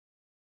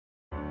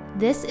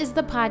This is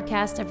the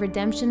podcast of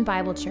Redemption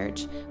Bible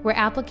Church, where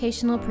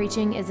applicational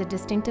preaching is a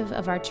distinctive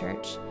of our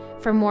church.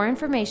 For more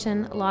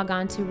information, log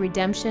on to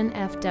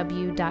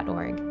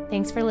redemptionfw.org.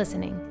 Thanks for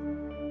listening.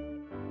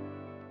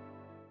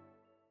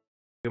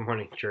 Good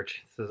morning,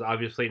 church. This is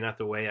obviously not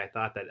the way I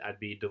thought that I'd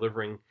be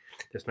delivering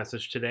this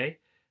message today,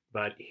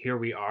 but here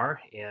we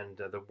are, and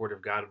the Word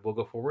of God will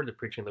go forward. The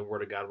preaching of the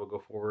Word of God will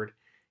go forward,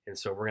 and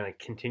so we're going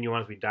to continue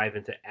on as we dive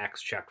into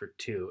Acts chapter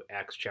 2.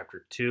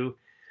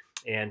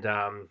 And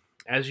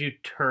as you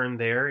turn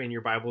there in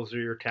your Bibles or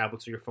your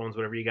tablets or your phones,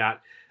 whatever you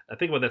got,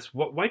 think about this.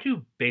 Why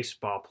do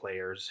baseball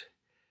players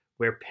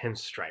wear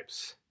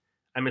pinstripes?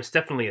 I mean, it's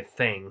definitely a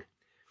thing,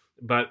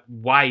 but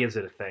why is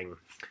it a thing?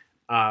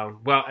 Well,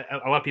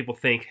 a lot of people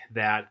think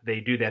that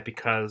they do that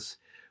because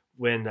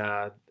when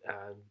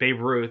Babe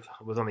Ruth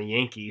was on the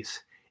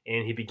Yankees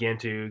and he began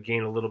to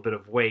gain a little bit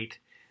of weight,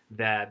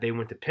 that they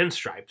went to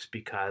pinstripes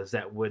because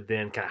that would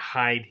then kind of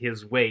hide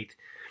his weight.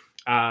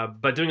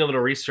 But doing a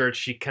little research,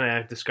 she kind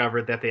of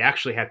discovered that they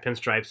actually had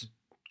pinstripes a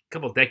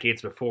couple of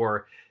decades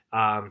before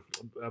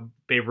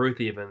Babe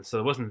Ruth even. So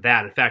it wasn't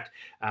that. In fact,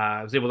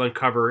 I was able to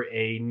uncover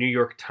a New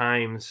York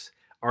Times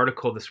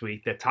article this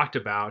week that talked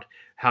about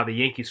how the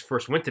Yankees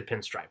first went to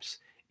pinstripes.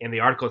 And the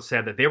article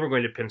said that they were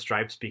going to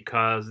pinstripes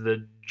because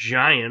the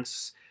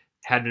Giants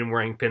had been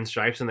wearing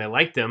pinstripes and they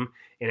liked them.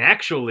 And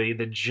actually,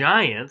 the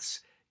Giants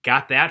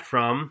got that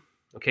from,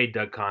 okay,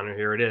 Doug Connor,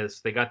 here it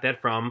is. They got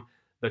that from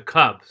the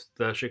Cubs,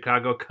 the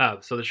Chicago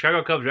Cubs. So the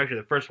Chicago Cubs were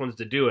actually the first ones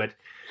to do it.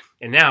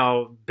 And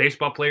now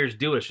baseball players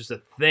do it. It's just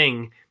a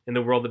thing in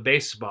the world of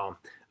baseball.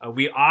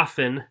 We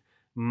often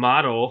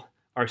model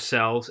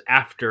ourselves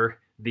after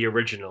the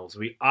originals.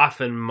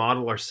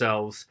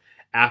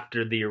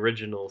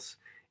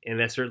 And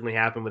that certainly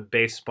happened with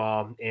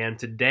baseball. And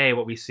today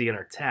what we see in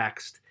our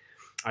text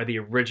are the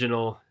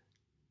original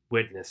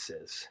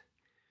witnesses.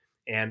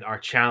 And our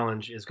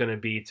challenge is going to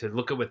be to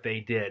look at what they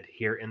did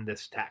here in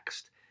this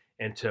text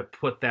and to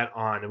put that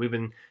on. And we've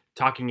been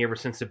talking ever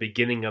since the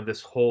beginning of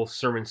this whole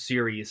sermon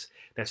series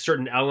that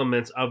certain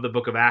elements of the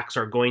book of Acts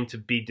are going to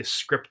be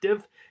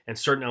descriptive and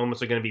certain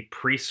elements are going to be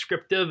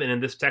prescriptive. And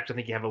in this text, I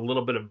think you have a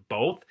little bit of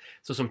both.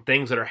 So some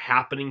things that are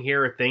happening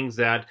here are things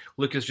that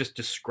Luke is just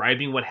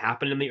describing what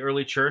happened in the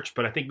early church.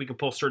 But I think we can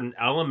pull certain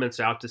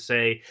elements out to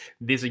say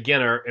these,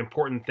 again, are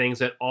important things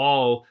that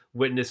all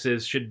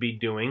witnesses should be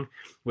doing,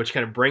 which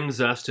kind of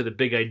brings us to the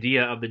big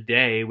idea of the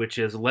day, which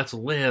is let's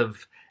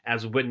live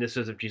as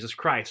witnesses of Jesus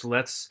Christ.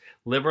 Let's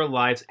live our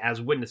lives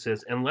as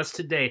witnesses. And let's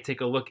today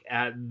take a look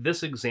at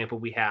this example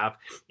we have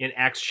in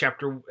Acts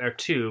chapter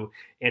 2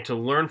 and to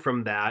learn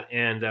from that.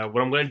 And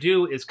what I'm going to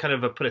do is kind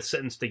of put a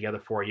sentence together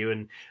for you.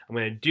 And I'm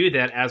going to do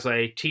that as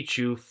I teach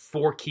you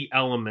 4 key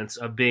elements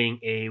of being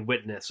a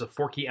witness. So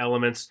 4 key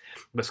elements,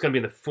 but it's going to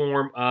be in the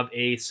form of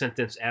a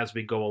sentence as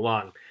we go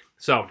along.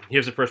 So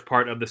here's the first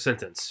part of the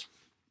sentence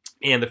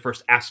and the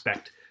first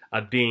aspect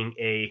of being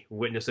a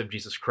witness of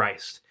Jesus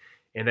Christ.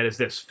 And that is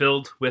this,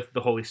 filled with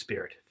the Holy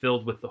Spirit,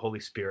 filled with the Holy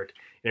Spirit.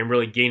 And I'm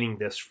really gaining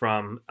this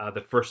from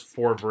the first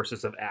 4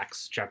 verses of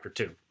Acts chapter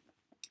 2.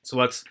 So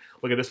let's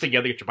look at this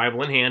together, get your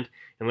Bible in hand,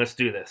 and let's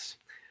do this.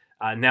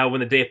 Now, when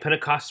the day of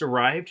Pentecost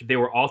arrived, they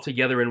were all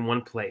together in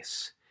one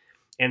place.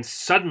 And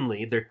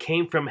suddenly there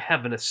came from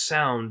heaven a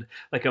sound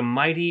like a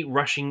mighty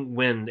rushing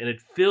wind, and it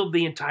filled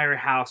the entire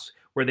house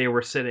where they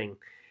were sitting.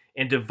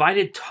 And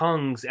divided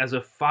tongues as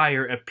of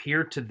fire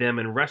appeared to them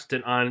and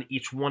rested on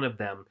each one of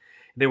them.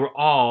 They were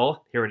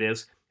all, here it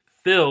is,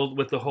 filled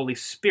with the Holy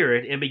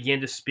Spirit and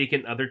began to speak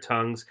in other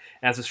tongues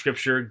as the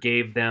Scripture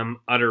gave them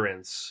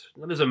utterance.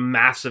 Now, there's a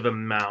massive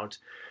amount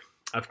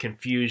of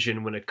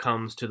confusion when it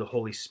comes to the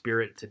Holy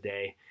Spirit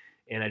today.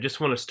 And I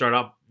just want to start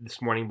up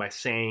this morning by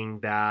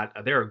saying that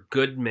there are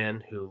good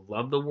men who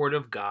love the Word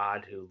of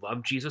God, who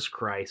love Jesus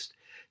Christ,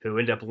 who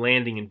end up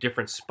landing in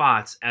different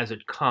spots as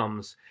it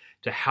comes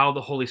to how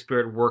the Holy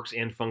Spirit works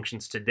and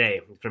functions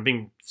today. If I'm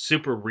being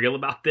super real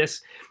about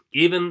this,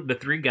 even the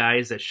 3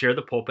 guys that share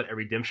the pulpit at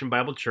Redemption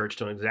Bible Church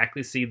don't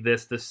exactly see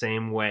this the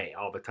same way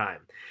all the time.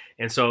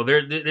 And so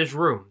there's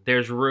room.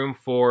 There's room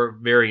for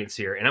variance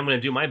here. And I'm going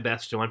to do my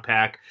best to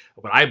unpack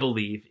what I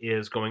believe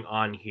is going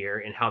on here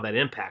and how that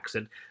impacts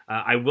it.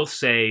 I will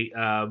say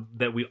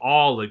that we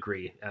all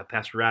agree,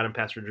 Pastor Adam,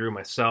 Pastor Drew,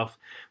 myself,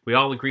 we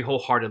all agree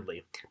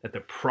wholeheartedly that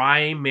the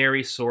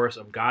primary source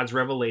of God's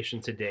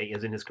revelation today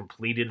is in His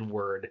completed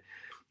Word.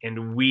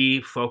 And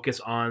we focus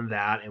on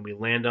that and we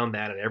land on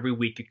that, and every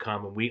week you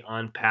come and we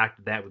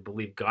unpack that. We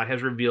believe God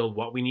has revealed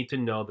what we need to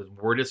know. The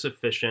Word is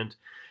sufficient.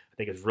 I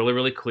think it's really,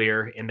 really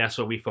clear, and that's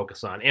what we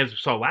focus on. And as we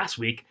saw last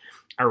week,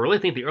 I really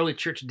think the early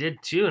church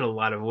did too in a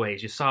lot of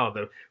ways. You saw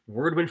the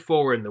Word went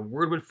forward, and the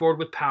Word went forward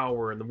with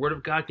power, and the Word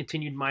of God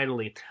continued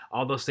mightily.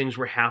 All those things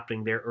were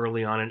happening there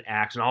early on in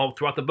Acts and all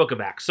throughout the book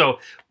of Acts. So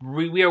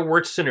we are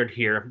Word-centered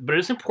here, but it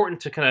is important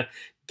to kind of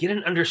get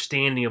an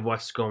understanding of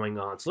what's going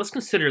on. So let's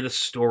consider the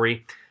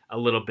story a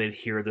little bit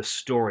here, the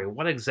story.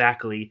 What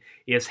exactly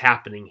is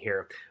happening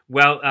here?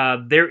 Well,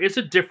 there is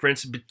a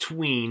difference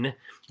between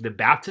the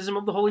baptism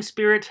of the Holy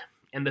Spirit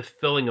and the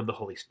filling of the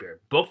Holy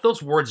Spirit. Both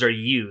those words are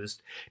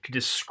used to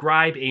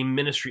describe a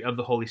ministry of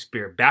the Holy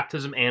Spirit,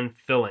 baptism and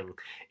filling.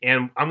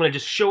 And I'm going to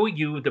just show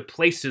you the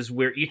places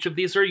where each of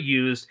these are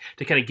used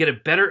to kind of get a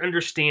better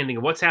understanding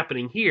of what's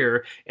happening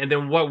here and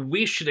then what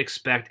we should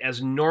expect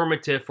as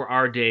normative for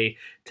our day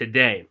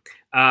today.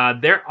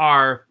 There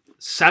are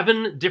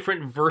 7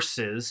 different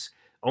verses,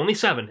 only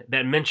 7,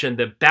 that mention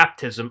the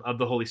baptism of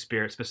the Holy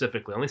Spirit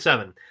specifically, only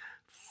 7.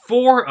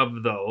 4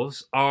 of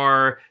those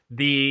are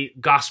the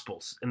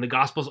Gospels, and the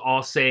Gospels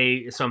all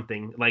say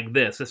something like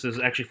this. This is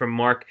actually from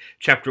Mark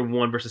chapter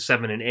 1, verses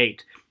 7 and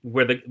 8,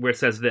 where it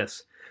says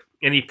this.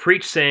 And he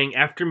preached, saying,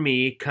 After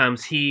me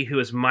comes he who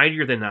is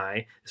mightier than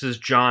I. This is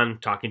John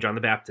talking, John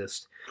the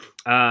Baptist.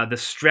 The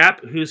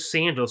strap whose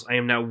sandals I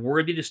am not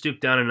worthy to stoop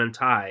down and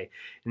untie.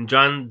 And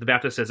John the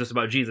Baptist says this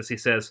about Jesus. He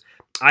says,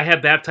 I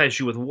have baptized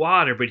you with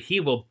water, but he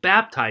will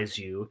baptize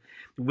you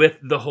with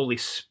the Holy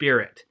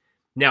Spirit.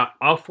 Now,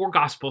 all 4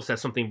 Gospels have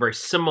something very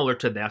similar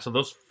to that. So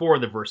those 4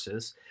 of the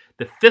verses.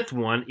 The 5th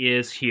one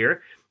is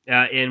here,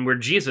 in where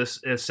Jesus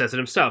says it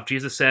himself.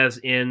 Jesus says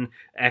in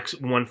Acts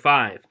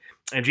 1:5,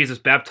 and Jesus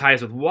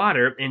baptized with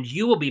water, and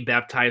you will be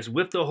baptized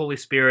with the Holy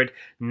Spirit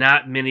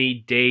not many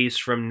days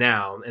from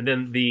now. And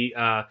then the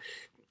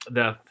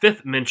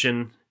 5th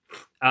mention,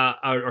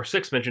 or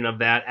 6th mention of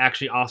that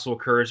actually also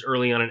occurs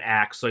early on in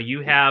Acts. So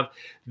you have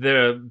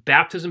the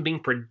baptism being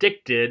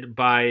predicted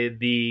by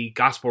the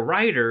gospel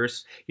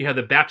writers. You have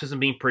the baptism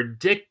being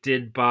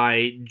predicted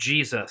by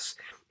Jesus.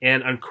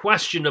 And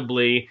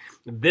unquestionably,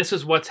 this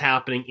is what's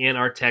happening in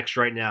our text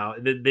right now.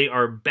 They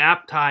are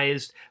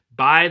baptized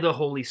by the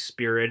Holy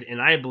Spirit,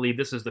 and I believe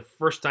this is the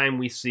first time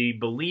we see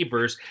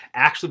believers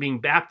actually being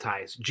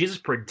baptized. Jesus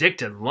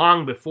predicted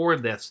long before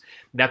this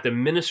that the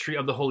ministry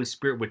of the Holy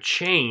Spirit would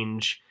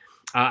change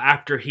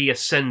after he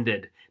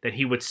ascended, that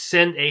he would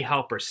send a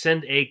helper,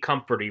 send a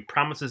comforter. He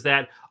promises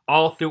that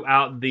all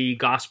throughout the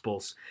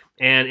Gospels.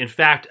 And in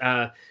fact,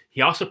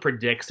 he also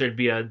predicts there'd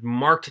be a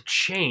marked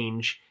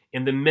change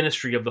in the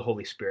ministry of the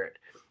Holy Spirit.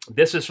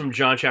 This is from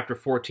John chapter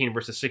 14,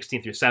 verses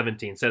 16 through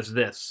 17. It says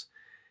this.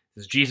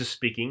 This is Jesus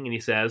speaking, and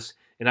he says,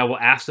 And I will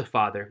ask the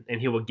Father,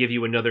 and he will give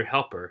you another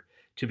helper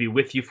to be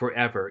with you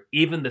forever,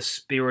 even the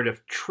Spirit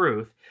of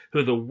truth,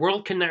 who the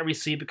world cannot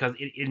receive because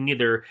it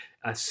neither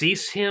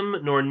sees him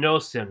nor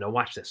knows him. Now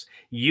watch this.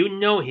 You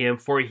know him,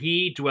 for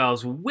he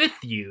dwells with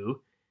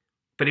you,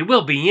 but he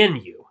will be in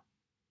you.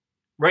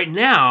 Right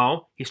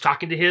now, he's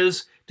talking to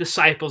his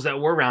disciples that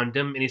were around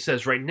him, and he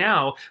says, right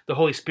now, the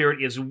Holy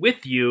Spirit is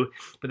with you,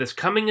 but there's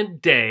coming a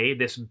day,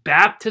 this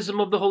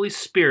baptism of the Holy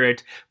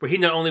Spirit, where he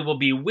not only will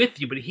be with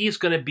you, but he's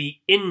going to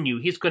be in you.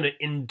 He's going to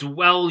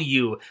indwell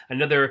you.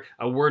 Another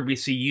word we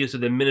see used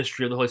of the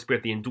ministry of the Holy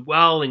Spirit, the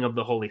indwelling of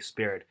the Holy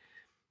Spirit.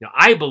 Now,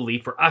 I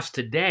believe for us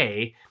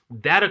today,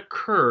 that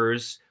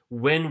occurs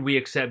when we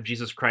accept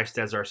Jesus Christ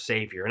as our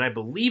Savior. And I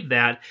believe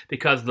that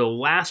because the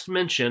last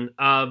mention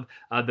of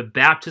the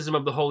baptism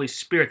of the Holy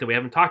Spirit that we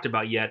haven't talked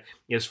about yet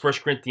is 1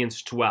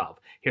 Corinthians 12.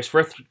 Here's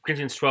 1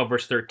 Corinthians 12,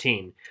 verse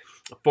 13.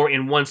 For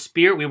in one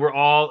Spirit we were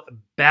all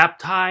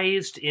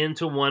baptized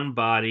into one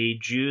body,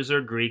 Jews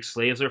or Greeks,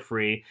 slaves or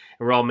free,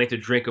 and we're all made to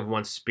drink of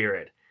one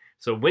Spirit.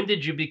 So when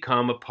did you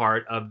become a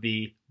part of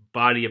the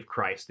body of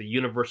Christ, the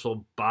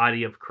universal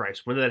body of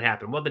Christ? When did that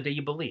happen? Well, the day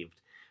you believed.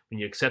 When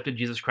you accepted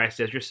Jesus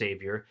Christ as your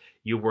Savior,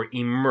 you were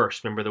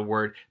immersed. Remember the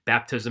word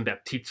baptism,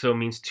 baptizo,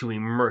 means to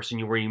immerse. And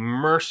you were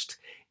immersed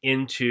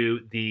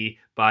into the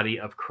body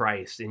of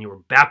Christ. And you were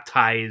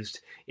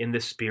baptized in the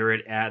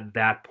Spirit at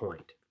that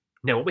point.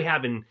 Now, what we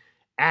have in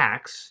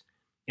Acts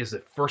is the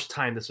first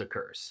time this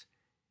occurs.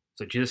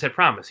 So Jesus had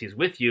promised, he's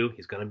with you,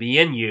 he's going to be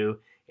in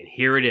you. And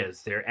here it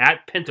is. They're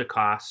at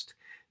Pentecost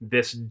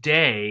this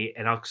day,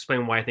 and I'll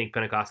explain why I think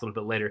Pentecost a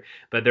little bit later.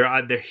 But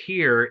they're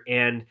here,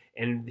 and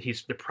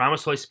the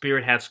promised Holy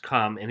Spirit has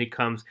come, and he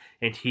comes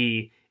and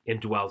he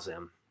indwells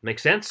them. Make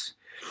sense?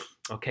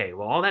 Okay.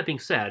 Well, all that being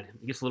said,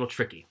 it gets a little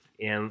tricky,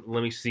 and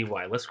let me see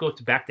why. Let's go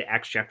back to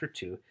Acts chapter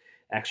 2,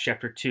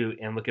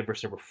 and look at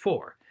verse number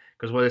 4.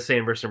 Because what does it say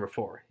in verse number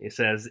 4? It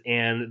says,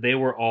 and they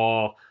were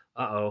all,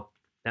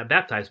 not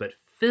baptized, but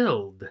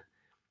filled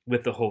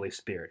with the Holy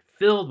Spirit,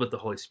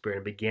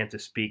 and began to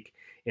speak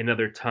in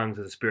other tongues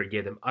as the Spirit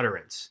gave them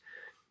utterance.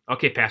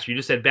 Okay, Pastor, you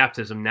just said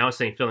baptism. Now it's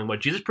saying filling. Well,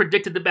 Jesus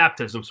predicted the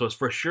baptism, so it's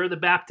for sure the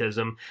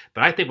baptism.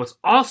 But I think what's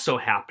also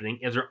happening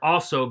is they're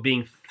also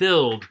being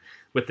filled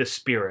with the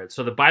Spirit.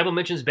 So the Bible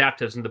mentions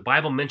baptism. The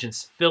Bible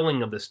mentions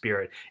filling of the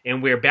Spirit.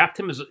 And where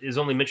baptism is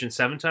only mentioned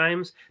 7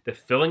 times, the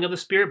filling of the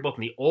Spirit, both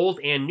in the Old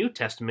and New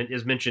Testament,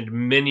 is mentioned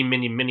many,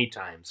 many, many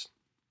times.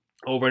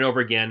 Over and over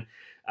again,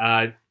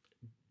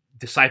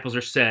 disciples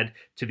are said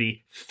to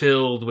be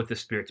filled with the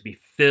Spirit,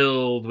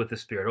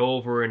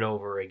 over and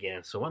over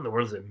again. So what in the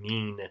world does it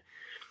mean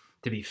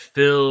to be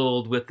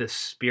filled with the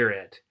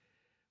Spirit?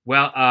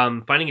 Well,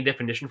 finding a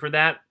definition for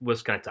that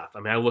was kind of tough. I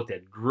mean, I looked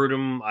at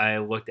Grudem, I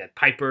looked at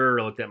Piper,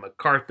 I looked at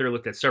MacArthur, I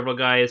looked at several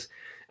guys.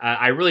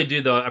 I really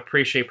do, though,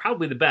 appreciate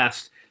probably the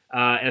best,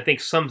 and I think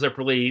sums up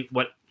really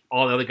what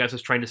all the other guys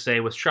was trying to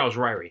say, was Charles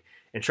Ryrie.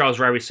 And Charles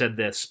Ryrie said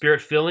this: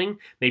 Spirit filling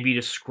may be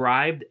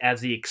described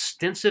as the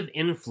extensive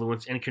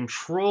influence and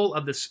control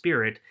of the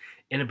Spirit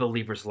in a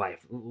believer's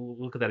life.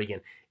 Look at that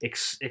again.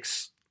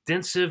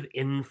 Extensive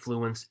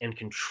influence and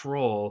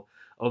control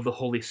of the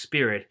Holy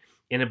Spirit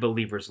in a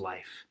believer's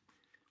life.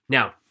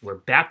 Now, where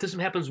baptism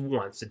happens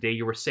once, the day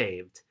you were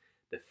saved,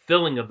 the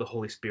filling of the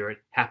Holy Spirit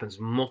happens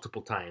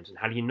multiple times. And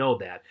how do you know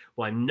that?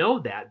 Well, I know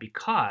that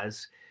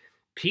because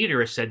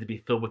Peter is said to be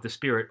filled with the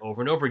Spirit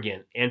over and over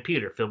again. And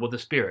Peter, filled with the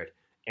Spirit.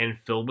 And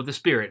filled with the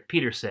Spirit,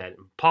 Peter said.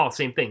 And Paul,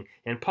 same thing.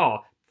 And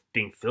Paul,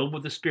 being filled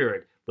with the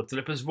Spirit, lifted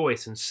up his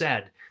voice and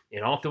said.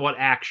 And all throughout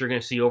Acts, you're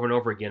going to see over and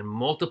over again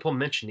multiple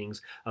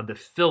mentionings of the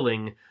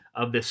filling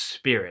of the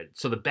Spirit.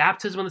 So the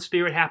baptism of the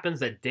Spirit happens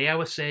that day I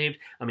was saved.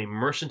 I'm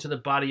immersed into the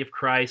body of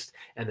Christ.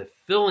 And the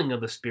filling of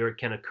the Spirit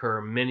can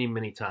occur many,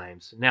 many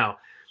times. Now,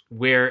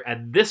 where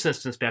at this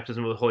instance,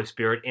 baptism of the Holy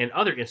Spirit, and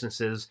other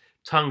instances,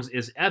 tongues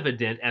is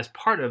evident as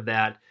part of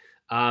that,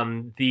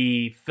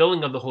 the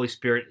filling of the Holy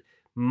Spirit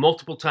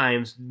multiple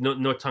times,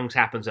 no tongues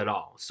happens at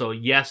all. So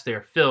yes,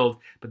 they're filled,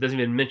 but doesn't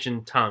even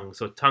mention tongues.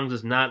 So tongues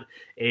is not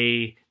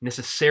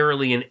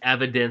necessarily an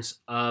evidence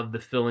of the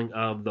filling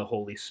of the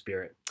Holy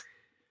Spirit.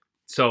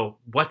 So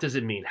what does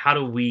it mean? How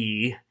do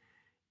we,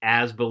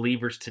 as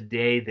believers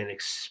today, then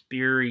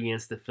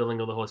experience the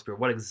filling of the Holy Spirit?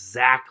 What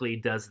exactly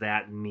does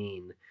that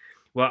mean?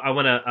 Well, I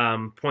want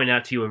to point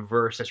out to you a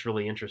verse that's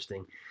really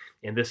interesting.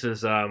 And this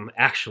is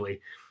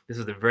this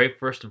is the very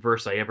first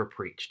verse I ever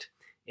preached.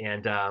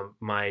 And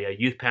my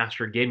youth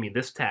pastor gave me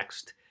this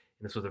text.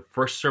 And this was the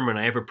first sermon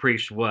I ever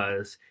preached,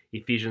 was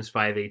Ephesians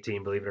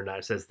 5:18. Believe it or not,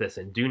 it says this: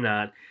 "And do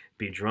not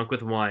be drunk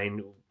with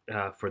wine,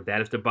 for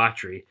that is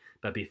debauchery,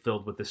 but be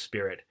filled with the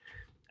Spirit."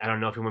 I don't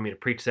know if he wanted me to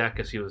preach that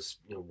because he was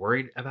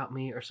worried about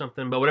me or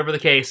something. But whatever the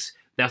case,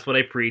 that's what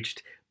I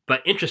preached.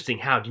 But interesting,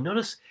 how do you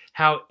notice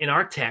how in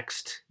our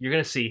text, you're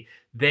going to see,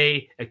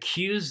 they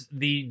accuse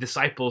the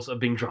disciples of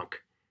being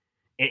drunk.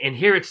 And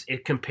here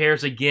it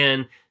compares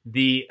again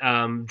the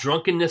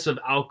drunkenness of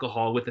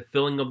alcohol with the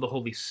filling of the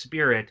Holy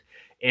Spirit.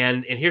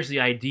 And here's the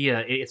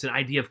idea. It's an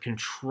idea of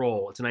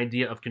control. It's an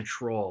idea of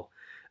control.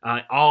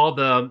 All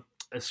the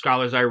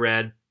scholars I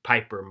read,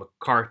 Piper,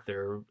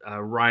 MacArthur,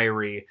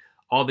 Ryrie,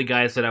 all the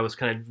guys that I was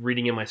kind of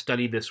reading in my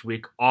study this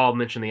week, all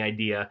mention the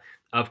idea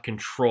of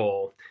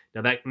control.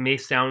 Now that may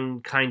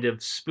sound kind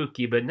of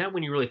spooky, but not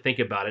when you really think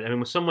about it. I mean,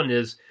 when someone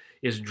is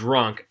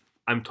drunk,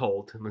 I'm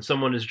told, when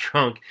someone is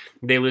drunk,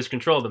 they lose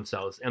control of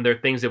themselves. And there are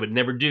things they would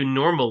never do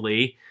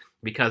normally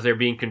because they're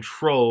being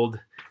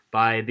controlled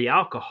by the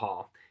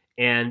alcohol.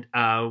 And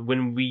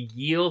when we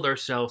yield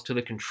ourselves to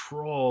the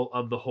control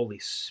of the Holy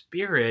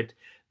Spirit,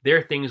 there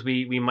are things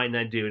we might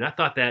not do. And I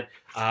thought that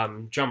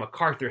John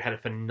MacArthur had a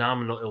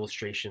phenomenal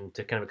illustration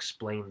to kind of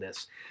explain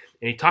this.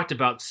 And he talked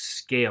about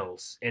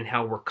scales and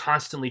how we're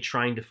constantly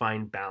trying to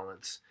find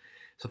balance.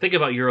 So think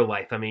about your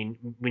life. I mean,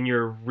 when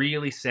you're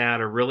really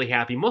sad or really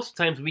happy, most of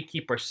the times we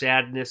keep our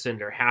sadness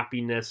and our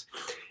happiness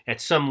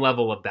at some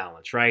level of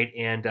balance, right?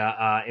 And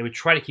we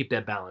try to keep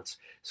that balance.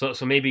 So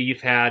maybe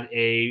you've had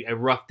a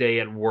rough day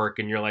at work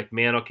and you're like,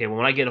 man, okay, well,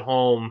 when I get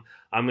home,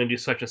 I'm going to do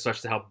such and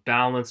such to help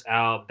balance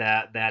out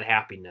that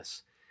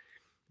happiness.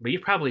 But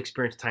you've probably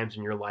experienced times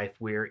in your life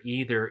where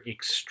either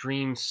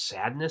extreme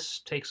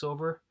sadness takes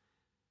over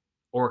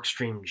or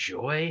extreme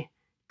joy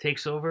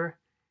takes over.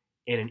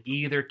 And in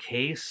either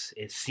case,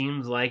 it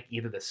seems like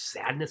either the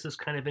sadness is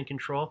kind of in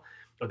control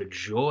or the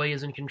joy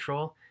is in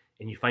control.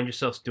 And you find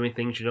yourself doing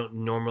things you don't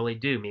normally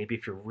do. Maybe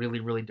if you're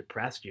really, really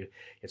depressed,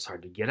 it's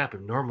hard to get up.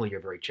 And normally you're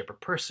a very chipper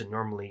person.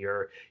 Normally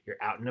you're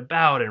out and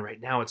about. And right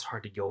now it's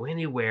hard to go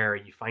anywhere.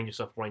 And you find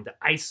yourself wanting to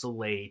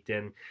isolate.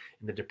 And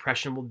the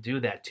depression will do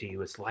that to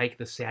you. It's like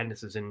the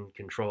sadness is in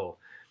control.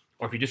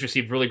 Or if you just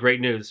received really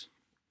great news,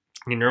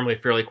 you're normally a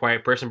fairly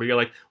quiet person, but you're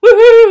like,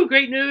 woohoo,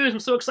 great news, I'm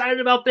so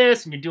excited about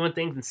this. And you're doing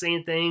things and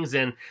saying things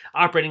and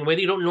operating in a way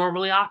that you don't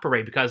normally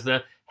operate because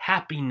the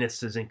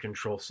happiness is in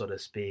control, so to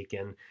speak.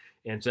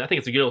 And so I think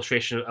it's a good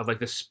illustration of like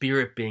the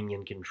Spirit being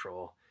in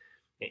control.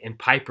 And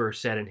Piper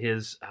said in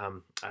his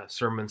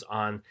sermons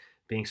on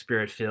being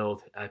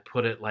Spirit-filled, I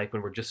put it like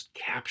when we're just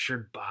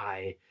captured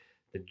by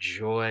the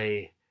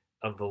joy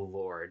of the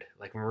Lord.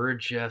 Like when we're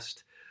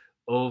just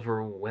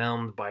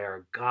overwhelmed by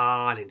our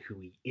God and who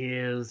he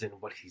is and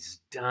what he's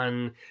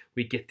done,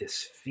 we get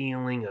this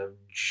feeling of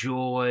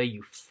joy,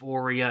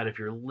 euphoria. And if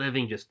you're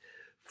living just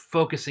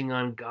focusing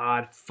on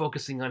God,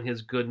 focusing on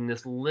his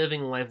goodness,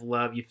 living life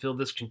love, you feel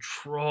this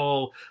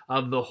control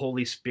of the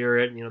Holy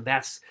Spirit.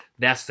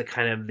 That's the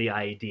kind of the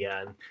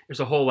idea. And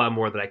there's a whole lot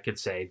more that I could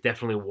say.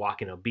 Definitely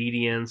walk in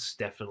obedience,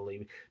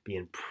 definitely be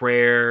in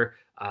prayer,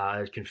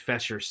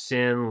 confess your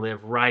sin,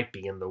 live right,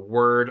 be in the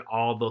Word.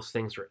 All those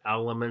things are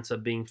elements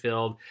of being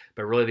filled.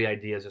 But really the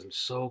idea is I'm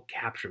so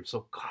captured, I'm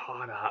so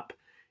caught up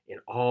in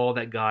all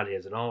that God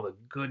is and all the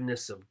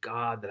goodness of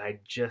God that I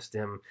just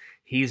am.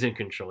 He's in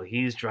control.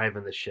 He's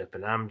driving the ship,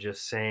 and I'm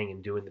just saying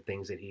and doing the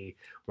things that he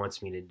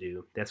wants me to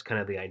do. That's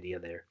kind of the idea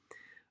there.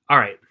 All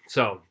right,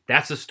 so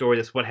that's the story.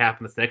 That's what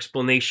happened. That's an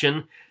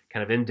explanation,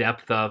 kind of in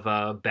depth,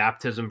 of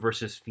baptism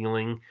versus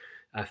feeling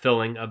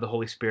filling of the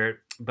Holy Spirit,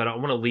 but I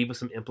want to leave with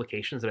some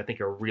implications that I think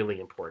are really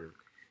important.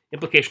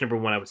 Implication number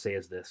one, I would say,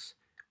 is this: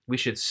 we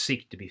should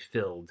seek to be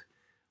filled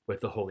with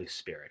the Holy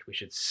Spirit. We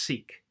should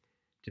seek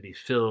to be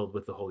filled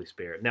with the Holy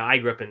Spirit. Now, I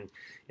grew up in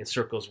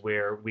circles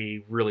where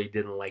we really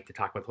didn't like to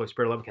talk about the Holy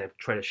Spirit a lot. We kind of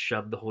try to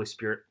shove the Holy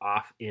Spirit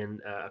off in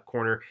a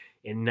corner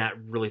and not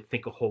really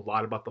think a whole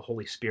lot about the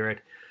Holy Spirit.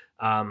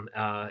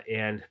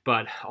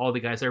 But all the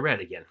guys I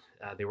read, again,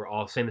 they were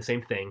all saying the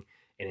same thing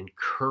and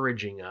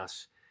encouraging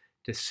us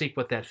to seek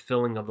what that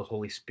filling of the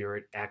Holy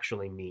Spirit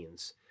actually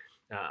means.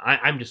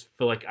 I'm just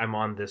feel like I'm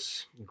on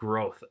this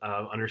growth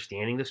of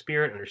understanding the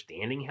Spirit,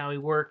 understanding how He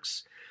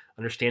works,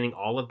 understanding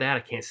all of that. I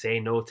can't say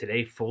no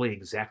today fully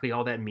exactly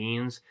all that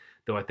means,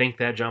 though I think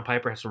that John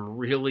Piper has some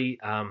really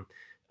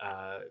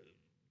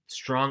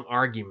strong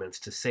arguments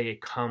to say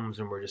it comes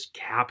when we're just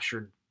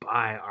captured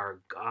by our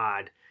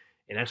God.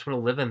 And I just want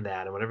to live in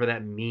that. And whatever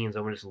that means,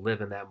 I want to just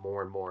live in that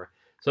more and more.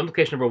 So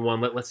implication number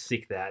one, let's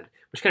seek that.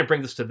 Which kind of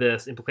brings us to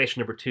this. Implication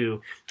number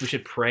two, we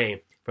should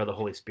pray for the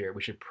Holy Spirit.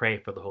 We should pray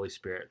for the Holy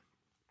Spirit.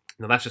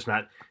 Now, that's just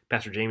not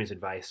Pastor Jamie's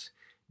advice.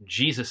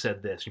 Jesus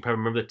said this. You probably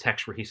remember the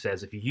text where he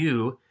says, if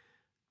you,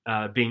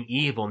 being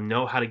evil,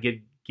 know how to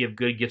give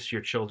good gifts to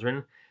your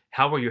children,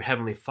 how will your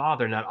heavenly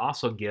Father not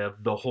also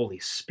give the Holy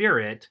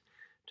Spirit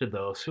to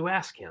those who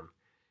ask Him?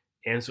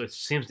 And so it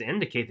seems to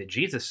indicate that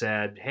Jesus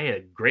said, hey, a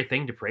great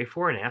thing to pray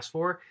for and ask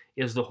for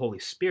is the Holy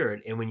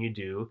Spirit. And when you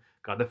do,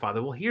 God the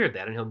Father will hear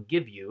that and He'll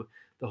give you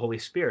the Holy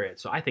Spirit.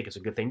 So I think it's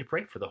a good thing to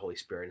pray for the Holy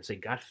Spirit and say,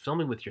 God, fill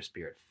me with your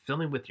Spirit. Fill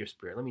me with your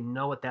Spirit. Let me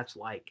know what that's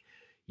like.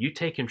 You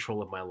take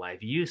control of my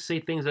life. You say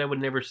things that I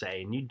would never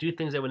say, and you do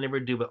things I would never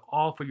do, but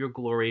all for your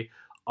glory,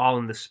 all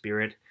in the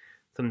Spirit.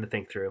 Something to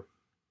think through.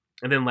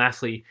 And then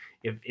lastly,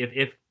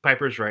 if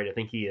Piper's right, I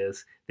think he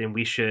is, then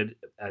we should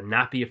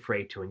not be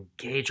afraid to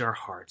engage our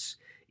hearts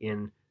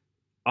in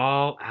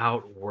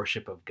all-out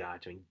worship of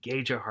God, to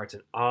engage our hearts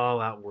in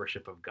all-out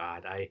worship of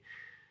God. I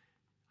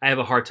have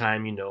a hard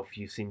time, if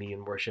you see me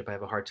in worship, I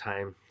have a hard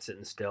time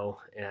sitting still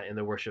in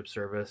the worship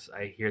service.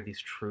 I hear these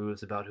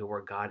truths about who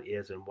our God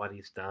is and what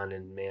He's done,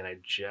 and man, I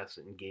just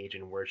engage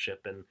in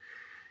worship.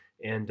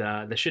 And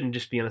that shouldn't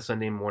just be on a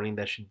Sunday morning.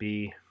 That should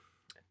be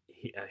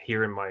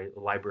here in my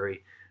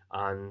library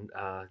on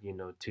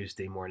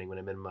Tuesday morning when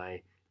I'm in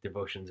my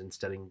devotions and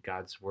studying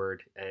God's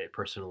Word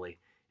personally,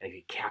 and I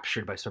get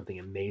captured by something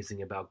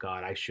amazing about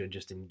God. I should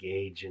just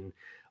engage in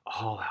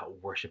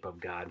all-out worship of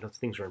God. Those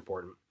things are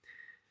important.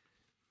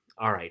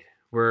 All right,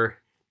 we're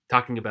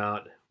talking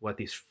about what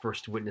these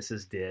first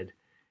witnesses did,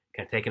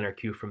 kind of taking our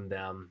cue from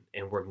them,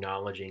 and we're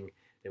acknowledging that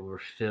they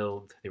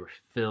were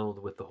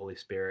filled with the Holy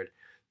Spirit.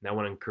 And I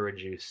want to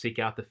encourage you, seek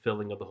out the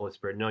filling of the Holy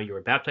Spirit. No, you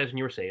were baptized when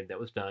you were saved. That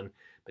was done.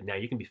 But now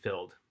you can be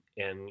filled.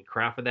 And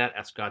cry out for that.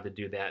 Ask God to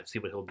do that. See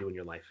what He'll do in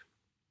your life.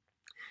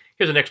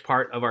 Here's the next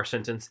part of our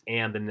sentence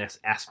and the next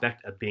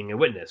aspect of being a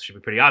witness. Should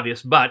be pretty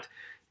obvious, but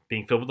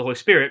being filled with the Holy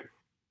Spirit,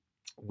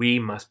 we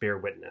must bear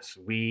witness.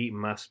 We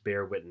must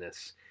bear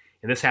witness.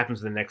 And this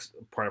happens in the next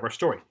part of our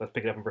story. Let's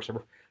pick it up in verse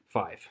number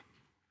 5.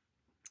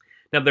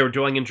 Now they were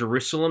dwelling in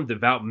Jerusalem,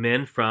 devout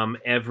men from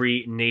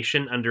every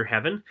nation under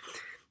heaven.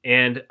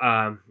 And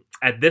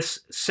at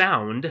this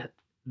sound,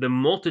 the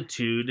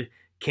multitude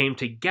came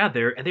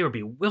together, and they were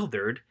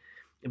bewildered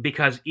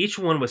because each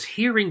one was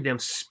hearing them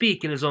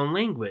speak in his own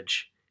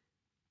language.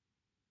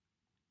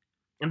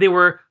 And they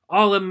were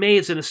all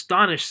amazed and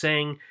astonished,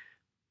 saying,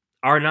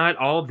 are not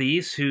all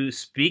these who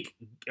speak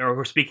or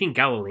who are speaking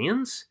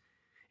Galileans?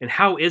 And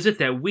how is it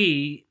that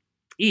we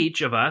hear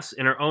each of us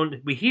in our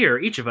own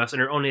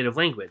native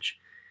language?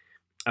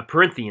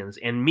 Perinthians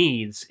and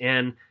Medes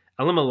and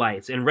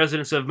Elamites and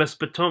residents of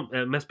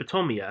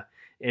Mesopotamia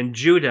and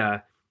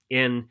Judah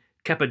and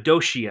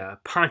Cappadocia,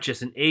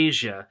 Pontus and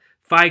Asia,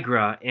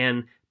 Phrygia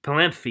and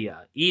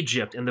Pamphylia,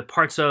 Egypt and the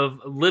parts of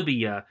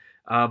Libya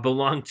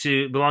belonging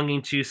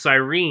to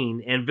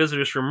Cyrene, and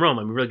visitors from Rome.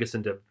 I mean, it really gets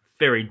into a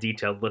very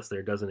detailed list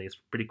there, doesn't it? It's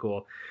pretty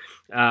cool.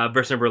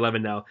 Verse number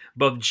 11 now.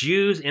 Both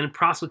Jews and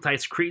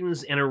proselytes,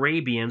 Cretans and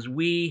Arabians,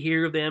 we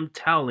hear them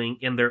telling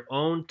in their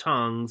own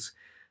tongues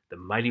the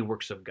mighty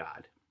works of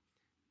God.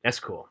 That's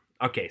cool.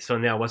 Okay, so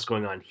now what's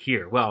going on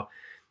here? Well,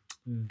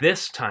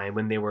 this time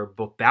when they were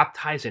both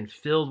baptized and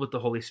filled with the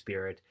Holy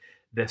Spirit,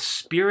 the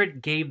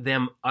Spirit gave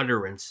them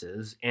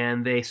utterances,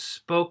 and they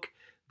spoke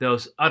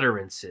those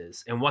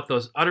utterances. And what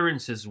those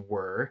utterances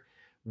were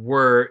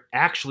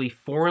actually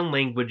foreign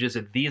languages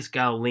that these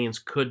Galileans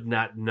could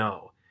not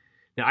know.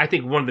 Now, I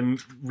think one of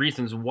the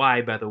reasons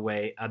why, by the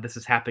way, this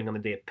is happening on the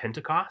day of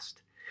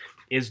Pentecost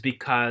is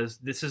because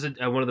this is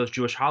one of those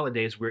Jewish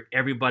holidays where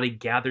everybody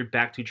gathered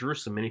back to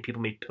Jerusalem. Many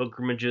people made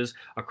pilgrimages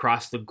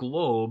across the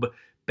globe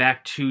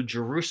back to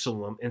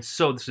Jerusalem. And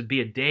so this would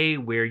be a day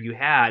where you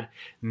had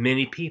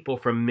many people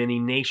from many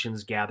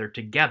nations gathered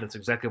together. That's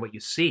exactly what you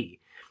see.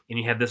 And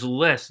you have this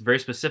list, very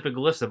specific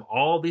list of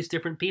all these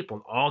different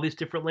people, all these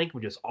different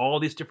languages, all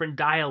these different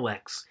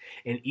dialects.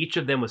 And each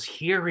of them was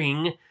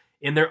hearing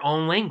in their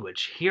own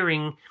language,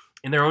 hearing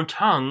in their own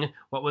tongue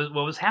what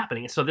was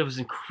happening. And so there was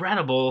an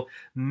incredible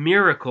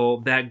miracle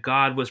that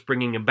God was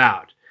bringing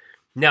about.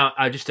 Now,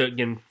 just to,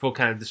 again, full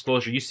kind of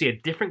disclosure, you see a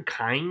different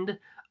kind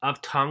of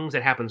tongues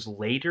that happens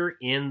later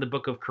in the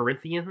book of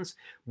Corinthians,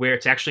 where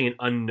it's actually an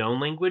unknown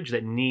language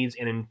that needs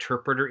an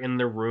interpreter in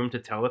the room to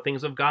tell the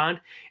things of God.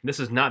 And this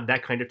is not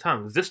that kind of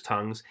tongues. This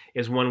tongues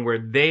is one where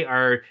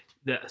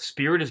the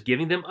Spirit is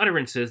giving them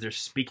utterances. They're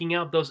speaking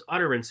out those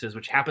utterances,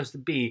 which happens to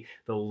be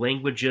the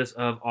languages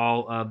of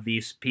all of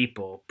these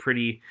people.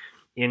 Pretty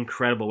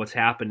incredible what's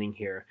happening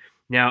here.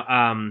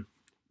 Now,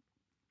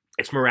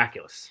 it's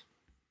miraculous.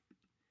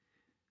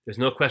 There's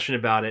no question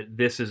about it.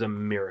 This is a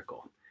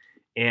miracle.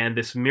 And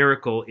this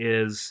miracle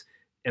is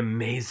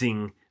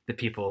amazing, the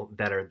people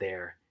that are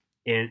there.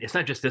 And it's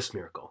not just this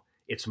miracle,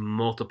 it's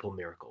multiple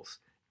miracles.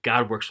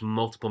 God works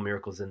multiple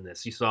miracles in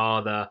this. You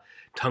saw the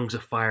tongues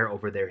of fire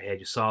over their head.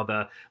 You saw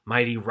the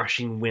mighty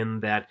rushing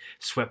wind that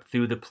swept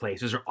through the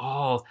place. Those are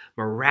all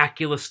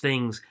miraculous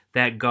things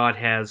that God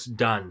has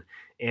done.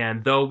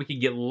 And though we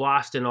could get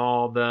lost in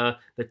all the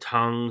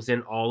tongues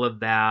and all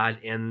of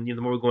that, and the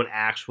more we go in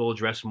Acts, we'll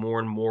address more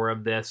and more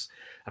of this.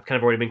 I've kind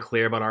of already been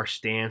clear about our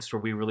stance, where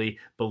we really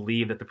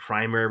believe that the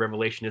primary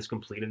revelation is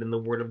completed in the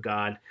Word of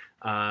God.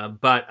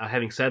 But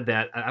having said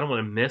that, I don't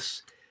want to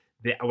miss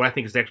what I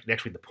think is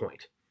actually the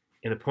point.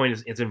 And the point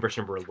is, it's in verse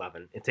number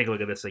 11. And take a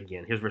look at this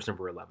again. Here's verse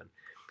number 11.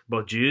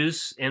 Both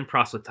Jews and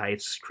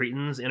proselytes,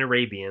 Cretans and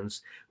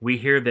Arabians, we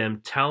hear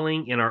them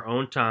telling in our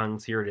own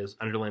tongues, here it is,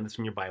 underline this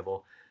in your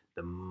Bible,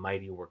 the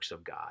mighty works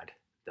of God.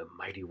 The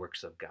mighty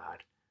works of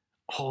God.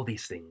 All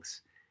these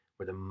things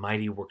were the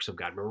mighty works of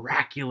God,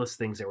 miraculous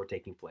things that were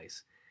taking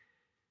place.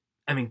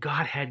 I mean,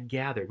 God had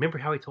gathered. Remember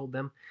how he told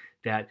them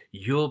that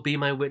you'll be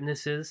my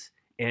witnesses,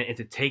 and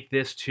to take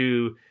this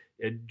to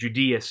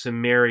Judea,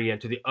 Samaria,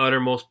 to the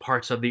uttermost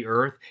parts of the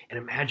earth. And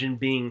imagine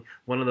being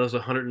one of those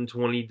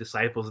 120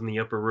 disciples in the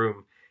upper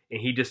room.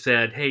 And he just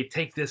said, hey,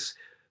 take this,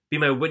 be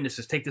my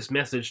witnesses, take this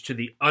message to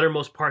the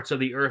uttermost parts of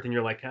the earth. And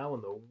you're like, how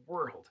in the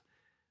world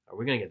are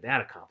we going to get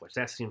that accomplished?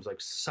 That seems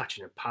like such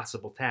an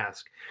impossible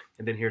task.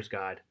 And then here's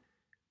God.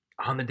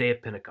 On the day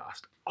of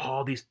Pentecost,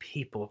 all these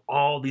people,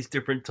 all these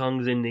different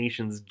tongues and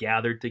nations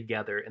gathered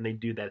together, and they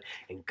do that.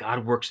 And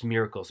God works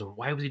miracles. And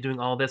why was he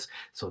doing all this?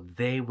 So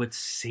they would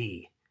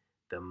see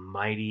the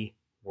mighty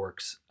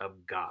works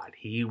of God.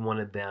 He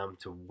wanted them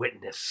to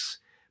witness,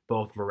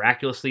 both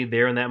miraculously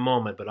there in that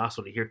moment, but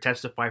also to hear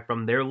testify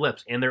from their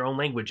lips and their own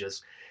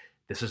languages,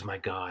 this is my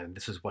God, and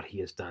this is what he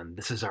has done.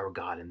 This is our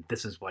God, and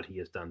this is what he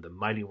has done, the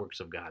mighty works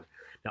of God.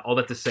 Now, all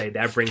that to say,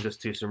 that brings us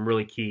to some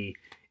really key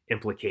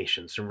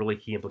implications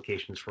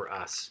for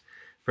us.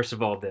 First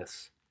of all,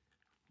 this.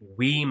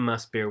 We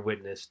must bear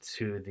witness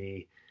to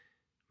the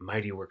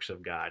mighty works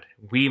of God.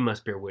 We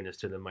must bear witness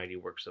to the mighty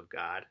works of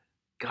God.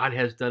 God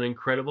has done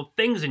incredible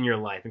things in your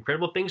life,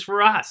 incredible things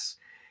for us.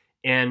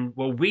 And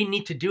what we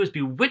need to do is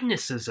be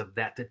witnesses of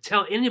that, to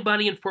tell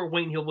anybody in Fort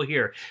Wayne Hill will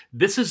hear,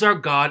 this is our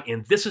God,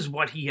 and this is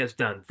what he has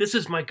done. This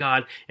is my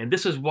God, and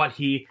this is what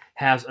he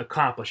has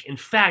accomplished. In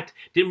fact,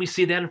 didn't we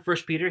see that in 1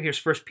 Peter?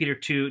 Here's 1 Peter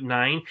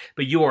 2:9.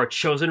 But you are a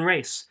chosen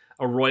race,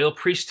 a royal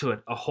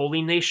priesthood, a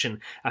holy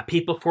nation, a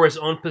people for his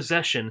own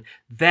possession,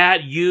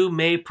 that you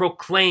may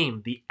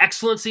proclaim the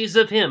excellencies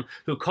of him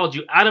who called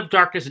you out of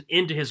darkness and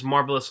into his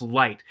marvelous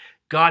light.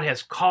 God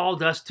has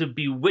called us to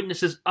be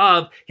witnesses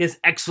of his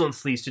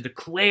excellencies, to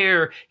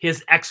declare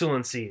his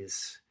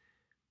excellencies.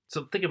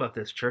 So think about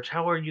this, church.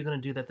 How are you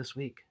going to do that this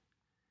week?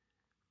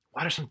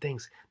 What are some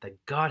things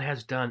that God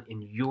has done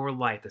in your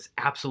life that's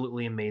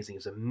absolutely amazing,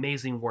 his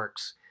amazing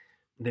works?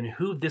 And then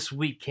who this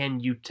week can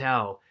you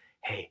tell,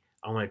 hey,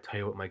 I want to tell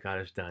you what my God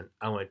has done.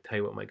 I want to tell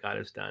you what my God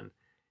has done.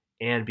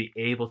 And be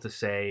able to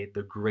say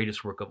the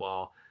greatest work of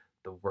all,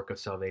 the work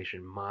of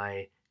salvation.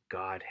 My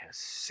God has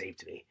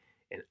saved me.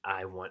 And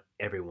I want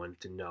everyone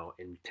to know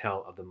and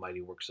tell of the mighty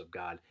works of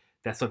God.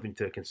 That's something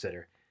to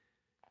consider.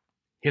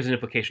 Here's an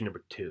implication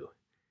number 2.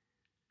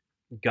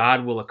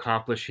 God will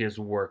accomplish his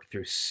work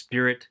through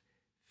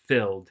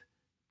spirit-filled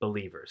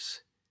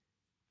believers.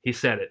 He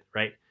said it,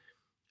 right?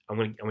 I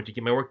want you to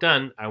get my work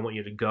done. I want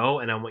you to go,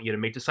 and I want you to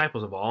make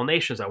disciples of all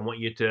nations. I want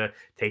you to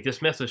take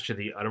this message to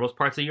the uttermost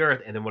parts of the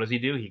earth. And then what does he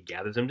do? He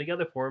gathers them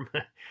together for him,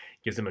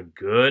 gives them a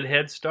good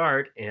head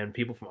start, and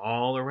people from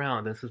all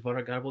around. This is what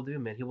our God will do,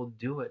 man. He will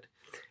do it.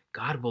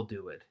 God will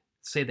do it.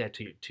 Say that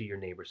to your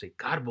neighbor. Say,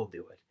 God will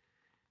do it.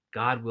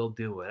 God will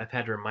do it. I've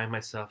had to remind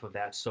myself of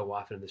that so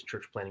often in this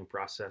church planning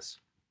process.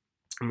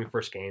 When we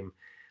first came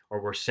or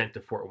were sent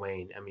to Fort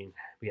Wayne, I mean,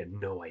 we had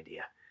no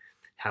idea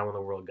how in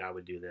the world God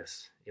would do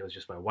this. It was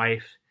just my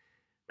wife,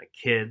 my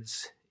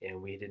kids,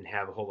 and we didn't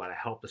have a whole lot of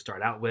help to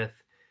start out with.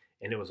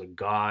 And it was a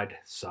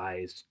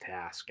God-sized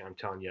task. I'm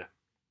telling you,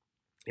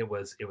 it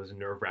was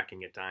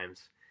nerve-wracking at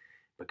times.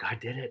 But God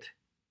did it.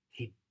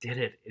 He did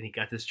it, and he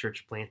got this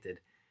church planted.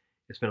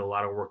 It's been a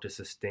lot of work to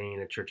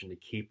sustain a church and to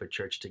keep a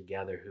church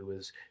together who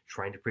is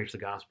trying to preach the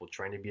gospel,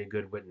 trying to be a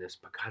good witness.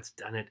 But God's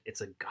done it.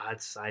 It's a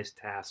God-sized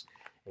task,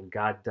 and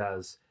God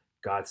does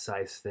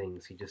God-sized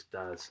things. He just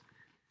does.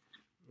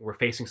 We're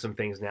facing some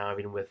things now,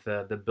 even with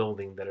the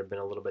building, that have been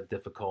a little bit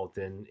difficult.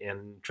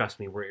 And trust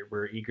me,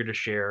 we're eager to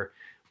share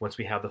once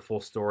we have the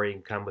full story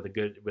and come with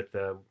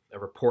a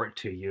report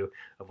to you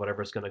of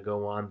whatever's going to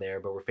go on there.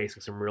 But we're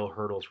facing some real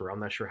hurdles where I'm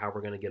not sure how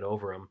we're going to get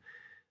over them.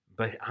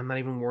 But I'm not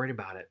even worried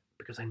about it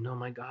because I know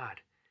my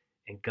God.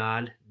 And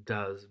God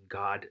does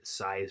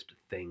God-sized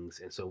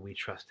things. And so we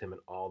trust him in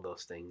all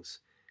those things.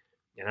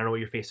 And I don't know what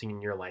you're facing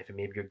in your life. And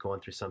maybe you're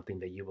going through something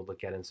that you will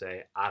look at and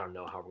say, I don't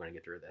know how we're going to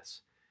get through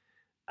this.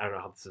 I don't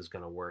know how this is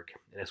going to work.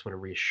 And I just want to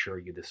reassure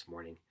you this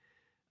morning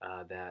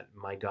that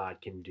my God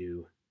can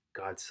do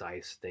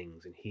God-sized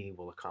things and he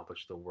will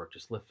accomplish the work.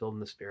 Just live filled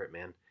in the Spirit,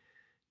 man.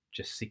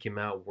 Just seek him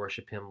out,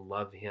 worship him,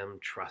 love him,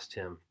 trust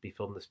him, be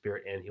filled in the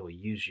Spirit, and he will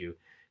use you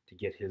to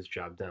get his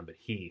job done. But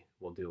he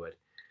will do it.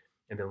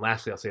 And then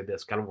lastly, I'll say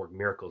this: got to work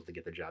miracles to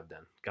get the job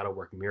done. Got to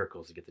work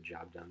miracles to get the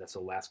job done. That's the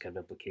last kind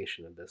of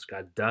implication of this.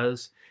 God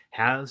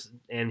has,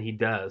 and he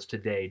does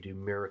today do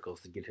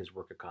miracles to get his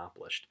work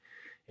accomplished.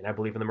 And I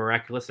believe in the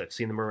miraculous. I've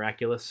seen the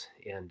miraculous,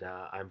 and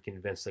I'm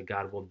convinced that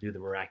God will do the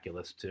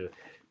miraculous to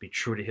be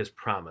true to his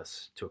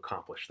promise to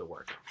accomplish the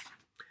work.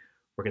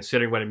 We're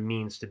considering what it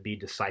means to be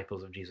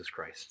disciples of Jesus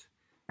Christ.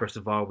 First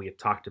of all, we have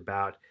talked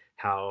about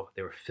how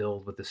they were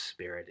filled with the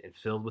Spirit, and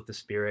filled with the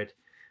Spirit,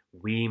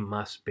 we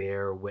must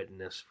bear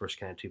witness. First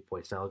kind of 2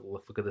 points. Now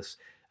let's look at this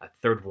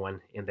third one,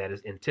 and that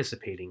is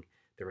anticipating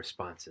the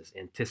responses.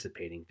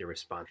 Anticipating the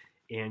response.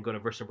 And go to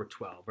verse number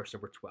 12. Verse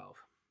number 12.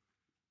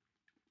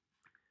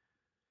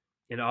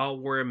 And all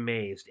were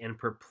amazed and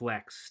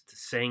perplexed,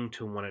 saying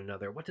to one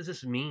another, what does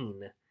this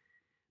mean?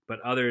 But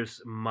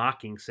others,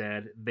 mocking,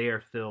 said, they are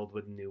filled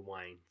with new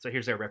wine. So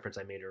here's that reference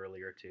I made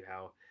earlier to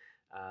how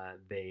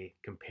they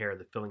compare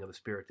the filling of the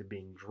Spirit to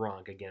being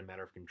drunk. Again, a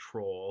matter of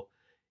control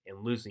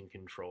and losing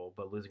control,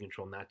 but losing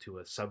control not to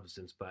a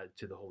substance, but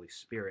to the Holy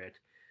Spirit.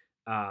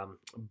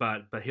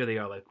 But here they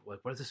are, like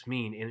what does this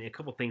mean? And a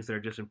couple things that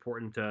are just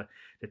important to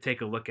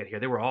take a look at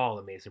here. They were all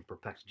amazed and